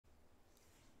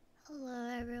Hello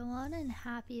everyone and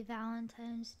happy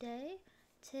Valentine's Day.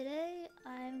 Today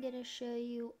I'm going to show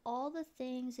you all the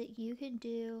things that you can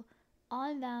do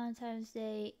on Valentine's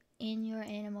Day in your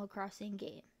Animal Crossing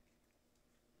game.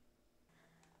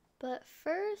 But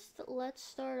first, let's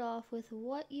start off with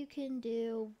what you can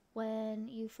do when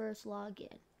you first log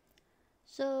in.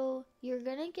 So you're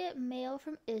going to get mail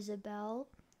from Isabel,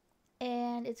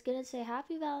 and it's going to say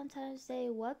Happy Valentine's Day.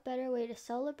 What better way to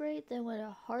celebrate than with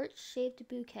a heart-shaped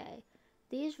bouquet?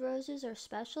 These roses are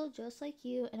special just like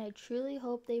you, and I truly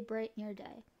hope they brighten your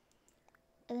day.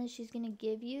 And then she's going to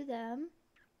give you them.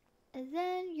 And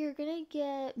then you're going to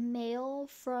get mail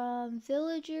from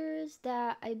villagers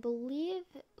that I believe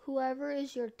whoever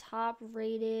is your top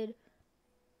rated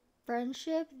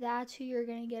friendship, that's who you're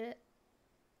going to get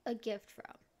a gift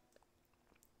from.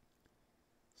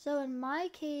 So in my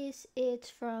case, it's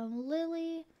from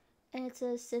Lily, and it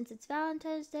says, since it's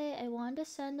Valentine's Day, I wanted to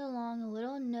send along a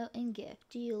little note and gift.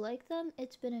 Do you like them?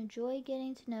 It's been a joy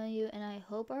getting to know you, and I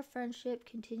hope our friendship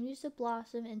continues to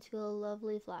blossom into a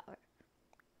lovely flower.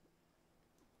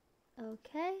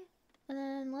 Okay, and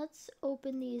then let's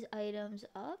open these items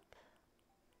up.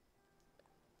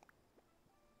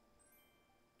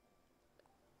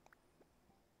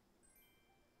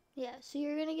 Yeah, so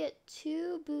you're gonna get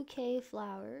 2 bouquet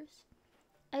flowers.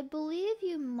 I believe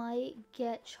you might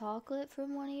get chocolate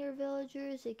from one of your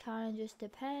villagers. It kind of just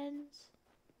depends.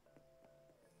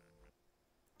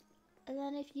 And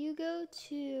then if you go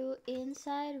to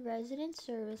Inside Resident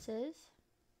Services,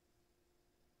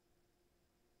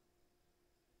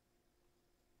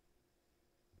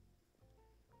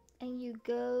 and you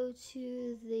go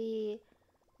to the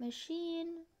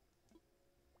machine,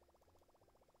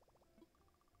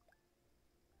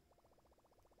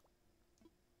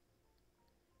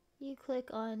 you click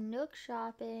on Nook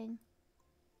Shopping,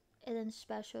 and then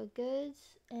Special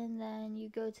Goods, and then you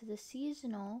go to the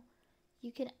seasonal.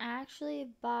 You can actually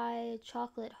buy a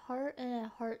chocolate heart and a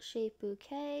heart-shaped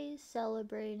bouquet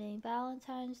celebrating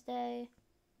Valentine's Day.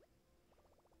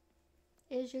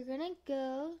 You're gonna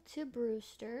go to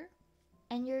Brewster,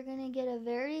 and you're gonna get a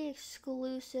very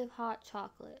exclusive hot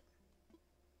chocolate.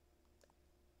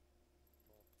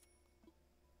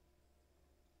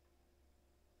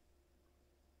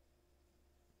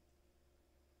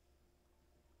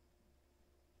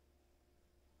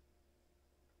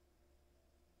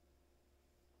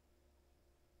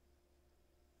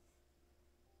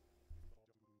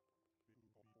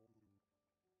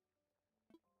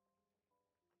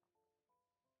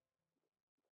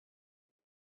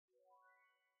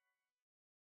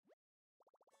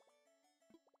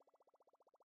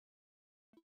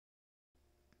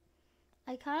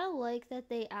 I kind of like that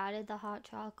they added the hot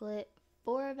chocolate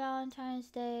for Valentine's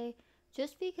Day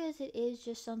just because it is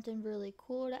just something really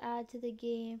cool to add to the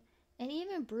game. And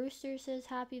even Brewster says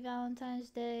Happy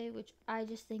Valentine's Day, which I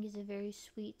just think is a very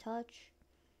sweet touch.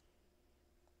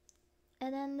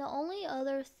 And then the only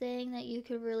other thing that you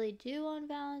could really do on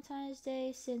Valentine's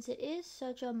Day, since it is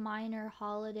such a minor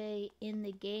holiday in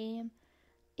the game,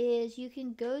 is you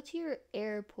can go to your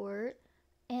airport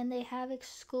and they have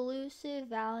exclusive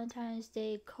Valentine's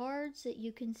Day cards that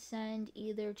you can send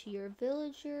either to your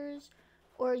villagers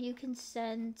or you can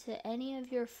send to any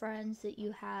of your friends that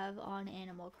you have on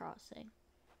Animal Crossing.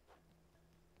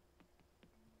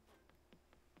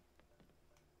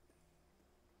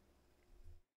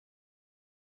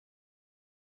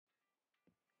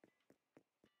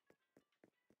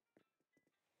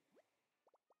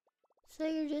 So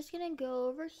you're just going to go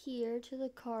over here to the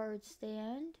card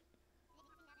stand,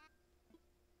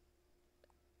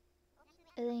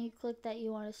 and then you click that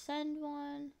you want to send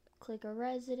one, click a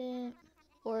resident,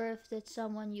 or if it's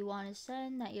someone you want to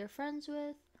send that you're friends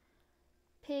with,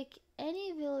 pick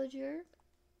any villager,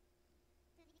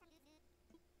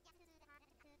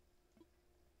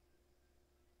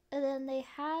 and then they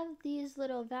have these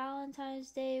little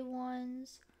Valentine's Day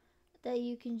ones that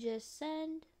you can just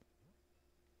send.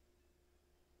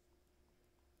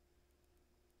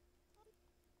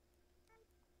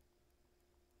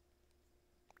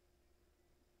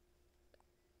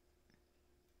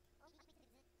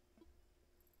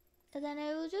 And then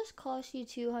it will just cost you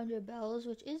 200 bells,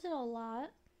 which isn't a lot.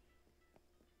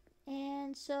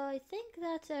 And so I think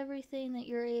that's everything that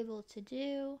you're able to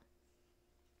do.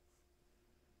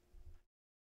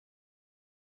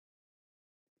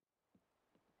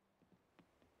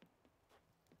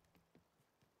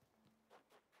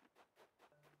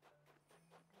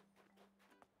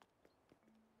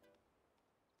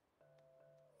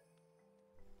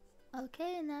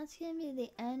 Okay, and that's gonna be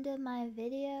the end of my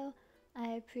video.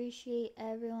 I appreciate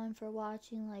everyone for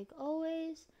watching like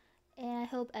always, and I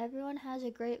hope everyone has a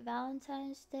great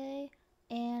Valentine's Day,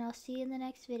 and I'll see you in the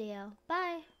next video.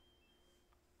 Bye!